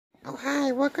Oh,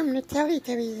 hi, welcome to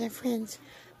Teletubbies and Friends.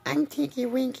 I'm Tinky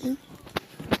Winky.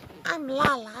 I'm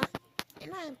Lala.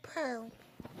 And I'm Pearl.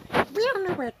 We don't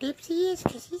know where Dipsy is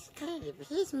because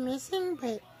he's missing,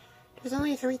 but there's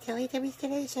only 3 Teletubbies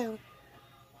today, so.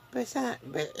 But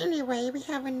anyway, we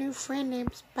have a new friend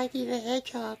named Spiky the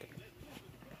Hedgehog.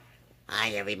 Hi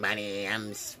everybody,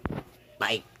 I'm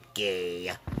Spiky.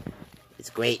 It's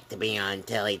great to be on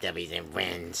Teletubbies and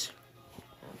Friends.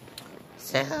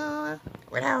 So,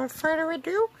 without further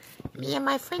ado, me and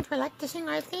my friends would like to sing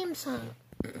our theme song.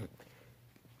 Hey,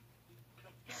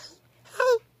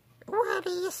 what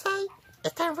do you say?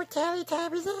 It's time for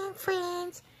Teletubbies and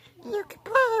Friends. You can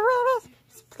play with us,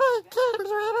 play games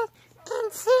with us,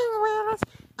 and sing with us,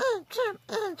 and jump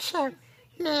and shout.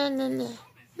 Na na na,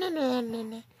 na na na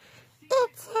na.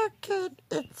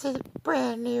 It's a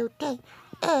brand new day,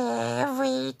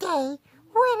 every day.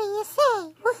 What do you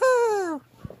say? Woohoo!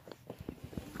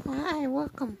 Hi,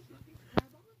 welcome.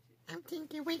 I'm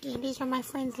Tinky Winky, and these are my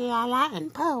friends Lala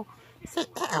and Poe. Say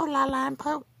uh-oh, Lala and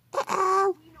Poe.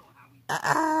 Uh-oh.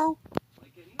 Uh-oh.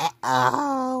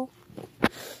 Uh-oh.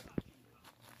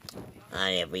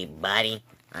 Hi everybody,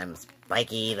 I'm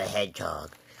Spiky the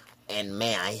Hedgehog. And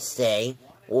may I say,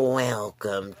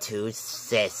 welcome to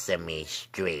Sesame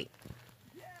Street.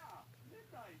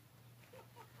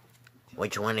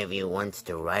 Which one of you wants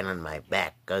to ride on my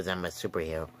back? Cause I'm a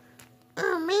superhero.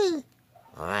 Oh, me.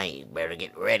 Alright, you better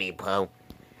get ready, Poe.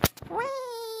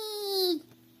 Whee!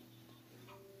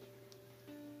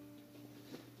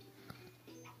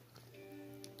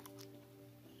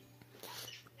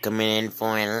 Coming in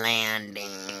for a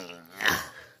landing.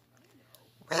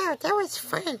 Wow, that was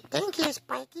fun. Thank you,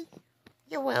 Spiky.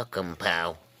 You're welcome,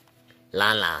 Poe.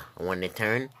 Lala, want to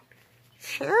turn?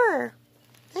 Sure.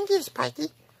 Thank you,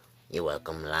 Spiky. You're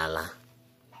welcome, Lala.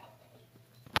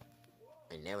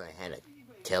 I never had a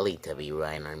Teletubby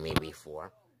ride on me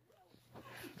before.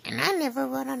 And I never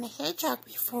rode on a hedgehog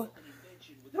before.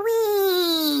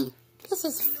 Whee! This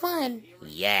is fun.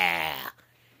 Yeah,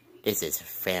 this is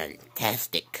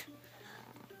fantastic.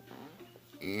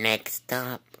 Next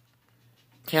stop,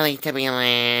 Teletubby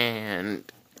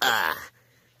Land.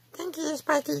 Thank you,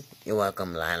 Spiky. You're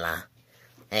welcome, Lila.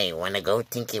 Hey, wanna go,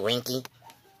 Tinky Winky?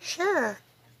 Sure.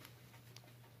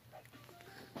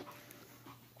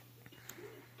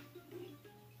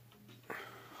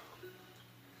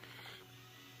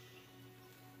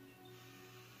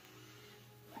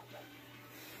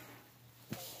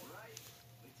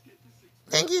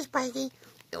 Thank you, Spiky.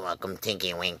 You're welcome,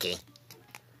 Tinky Winky.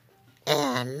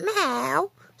 And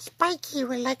now, Spiky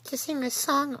would like to sing a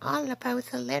song all about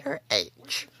the letter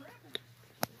H.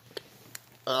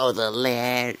 Oh,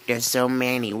 there's so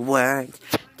many words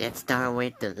that start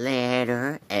with the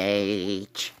letter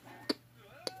H.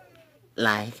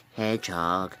 Like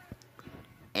hedgehog,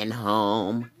 and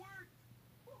home,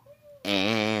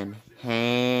 and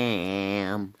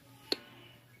ham.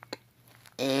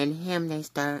 And him,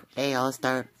 they all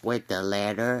start with the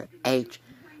letter H.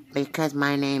 Because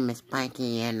my name is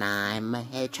Spiky and I'm a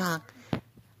hedgehog.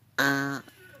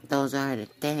 Those are the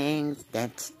things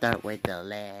that start with the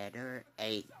letter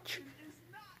H.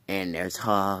 And there's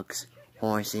hogs,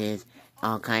 horses,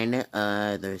 all kind of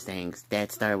other things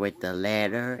that start with the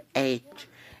letter H.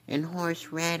 And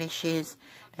horseradishes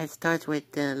that starts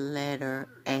with the letter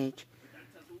H.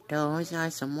 Those are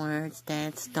some words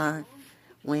that start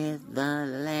with the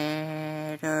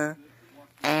letter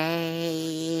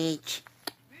H.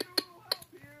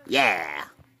 Yeah.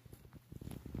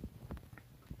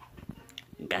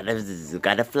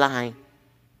 Gotta fly.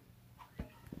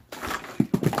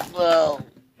 Whoa.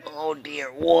 Oh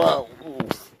dear. Whoa.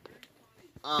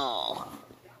 Oh.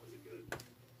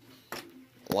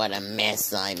 What a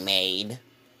mess I made.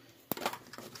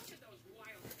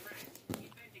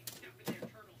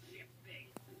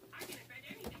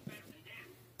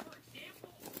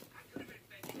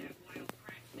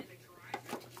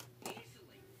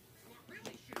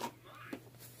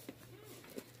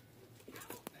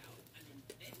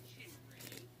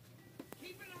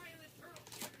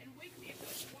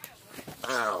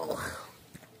 Oh.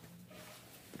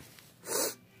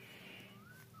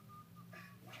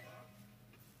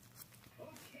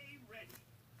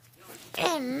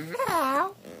 And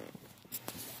now,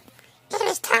 it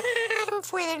is time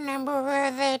for the number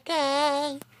of the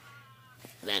day.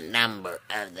 The number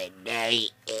of the day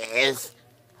is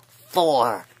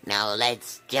 4. Now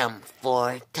let's jump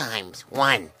 4 times.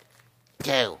 1,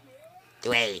 2,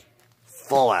 3,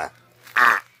 4.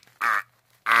 Ah, ah,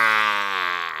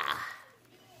 ah.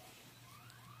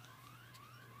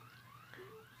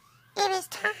 It is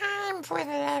time for the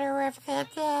letter of the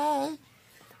day.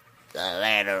 The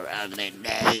letter of the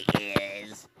day day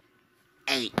is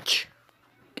H.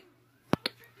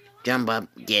 Jump up,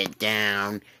 get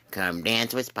down, come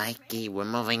dance with Spiky. We're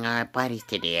moving our bodies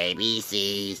to the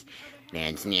ABCs.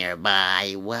 Dance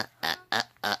nearby,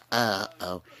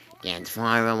 oh. Dance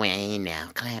far away, now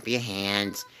clap your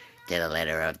hands. To the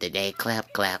letter of the day,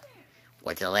 clap, clap.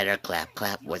 What's the letter? Clap,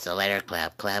 clap. What's the letter?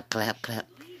 Clap, clap, clap, clap.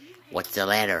 What's the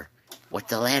letter? What's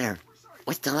the letter?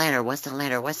 What's the letter? What's the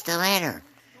letter? What's the letter?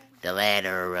 The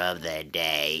letter of the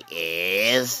day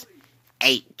is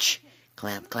H.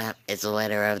 Clap, clap. It's the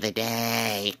letter of the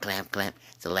day. Clap, clap.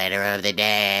 It's the letter of the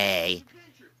day.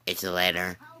 It's the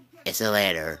letter. It's the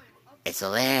letter. It's the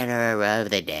letter of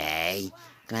the day.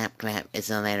 Clap, clap. It's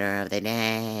the letter of the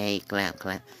day. Clap,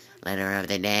 clap. Letter of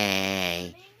the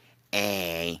day.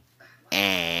 A.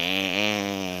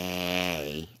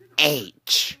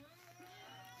 H.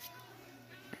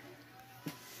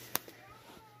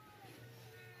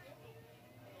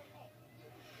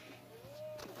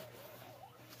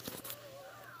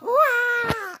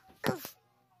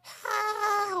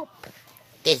 Help!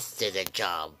 This is a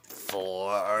job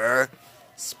for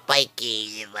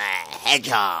Spiky the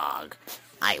Hedgehog.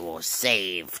 I will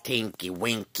save Tinky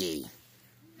Winky.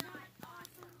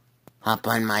 Hop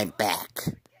on my back,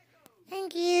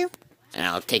 Thank you. and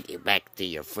I'll take you back to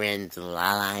your friends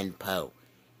Lala and Po.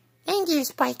 Thank you,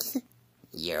 Spiky.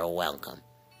 You're welcome.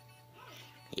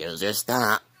 Here's your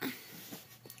stop.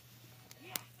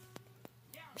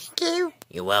 Thank you.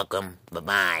 You're welcome.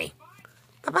 Bye-bye.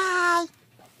 Bye-bye.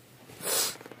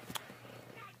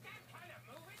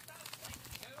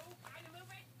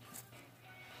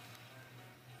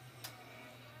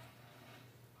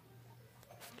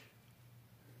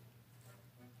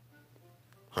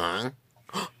 Huh?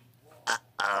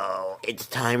 Uh-oh, it's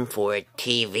time for a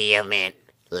TV event.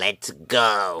 Let's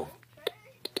go.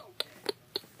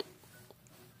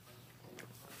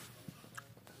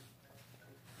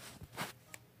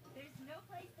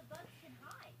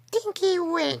 Tinky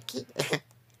Winky.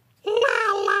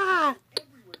 La la.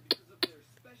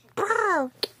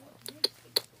 Bro.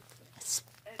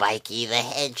 Spiky the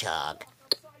Hedgehog.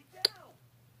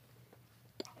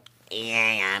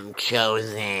 Yeah, I'm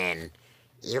chosen.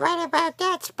 You're right about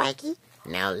that, Spiky.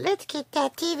 Now let's get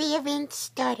that TV event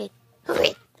started.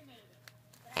 Hooray.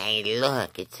 Hey,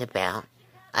 look, it's about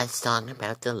a song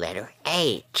about the letter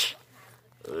H.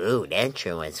 Ooh, that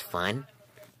sure was fun.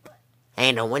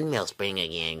 Hey, the windmill spring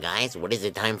again, guys. What is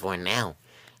it time for now?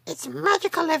 It's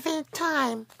magical event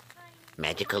time.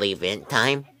 Magical event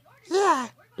time? Yeah.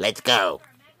 Let's go.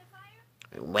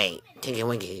 Wait, Tinky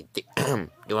Winky, do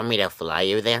you want me to fly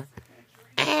you there?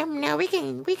 No, we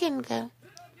can go.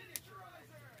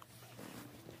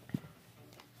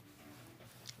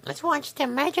 Let's watch the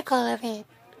magical event.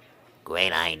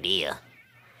 Great idea.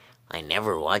 I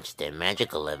never watched a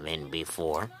magical event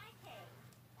before.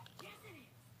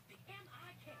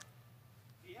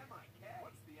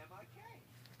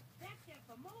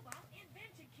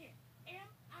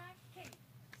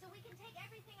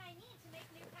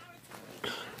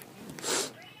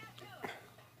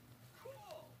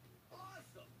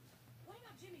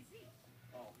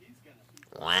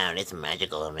 Wow, this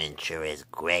magical event sure is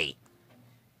great.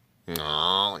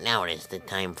 Oh, now it is the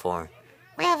time for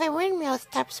Well, the windmill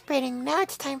stopped spinning. Now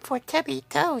it's time for Tubby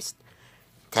Toast.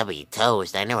 Tubby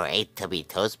Toast. I never ate Tubby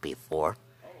Toast before.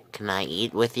 Can I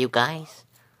eat with you guys?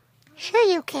 Sure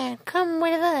you can. Come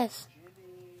with us.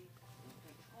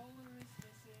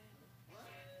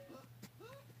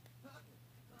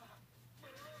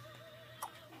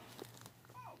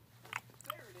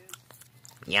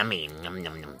 Yummy. Num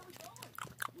num num.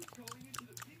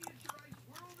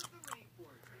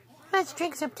 Let's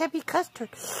drink some Tubby custard.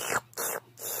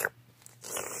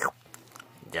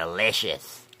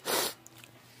 Delicious.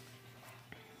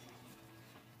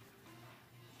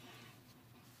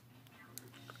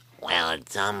 Well,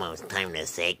 it's almost time to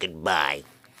say goodbye.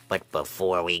 But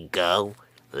before we go,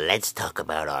 let's talk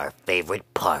about our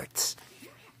favorite parts.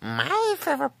 My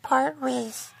favorite part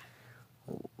was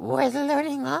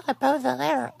learning all about the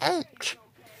letter H.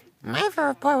 My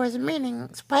favorite part was meeting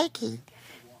Spiky.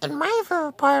 And my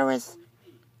favorite part was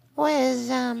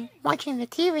watching the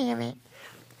TV event.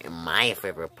 And my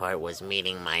favorite part was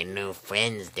meeting my new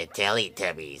friends, the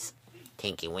Teletubbies.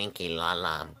 Tinky Winky,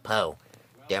 Lala, and Po.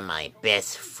 They're my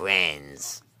best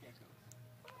friends.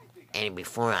 And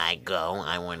before I go,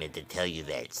 I wanted to tell you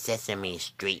that Sesame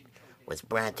Street was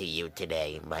brought to you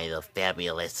today by the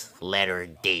fabulous letter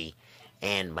D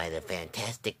and by the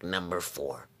fantastic number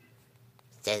 4.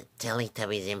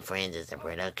 Teletubbies and Friends is a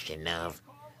production of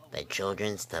the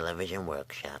Children's Television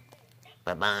Workshop.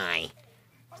 Bye-bye.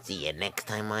 See you next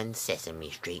time on Sesame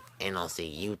Street, and I'll see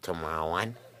you tomorrow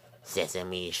on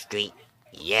Sesame Street.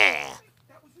 Yeah.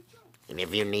 And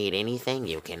if you need anything,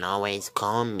 you can always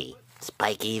call me,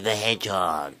 Spiky the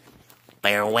Hedgehog.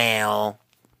 Farewell.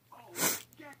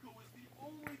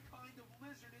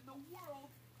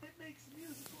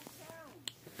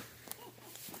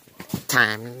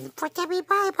 Time for Debbie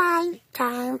bye-bye.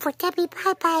 Time for Debbie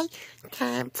bye-bye.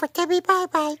 Time for Debbie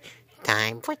bye-bye.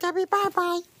 Time for Debbie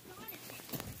bye-bye.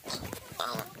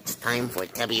 Oh, it's time for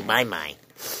Tubby bye-bye.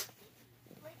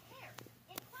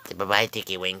 Say bye-bye,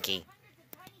 Tinky Winky.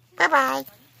 Bye-bye.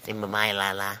 Say bye-bye,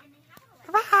 Lala.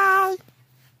 Bye-bye.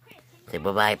 Say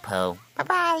bye-bye, Po.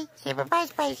 Bye-bye. Say bye-bye,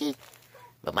 Spiky.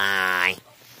 Bye-bye.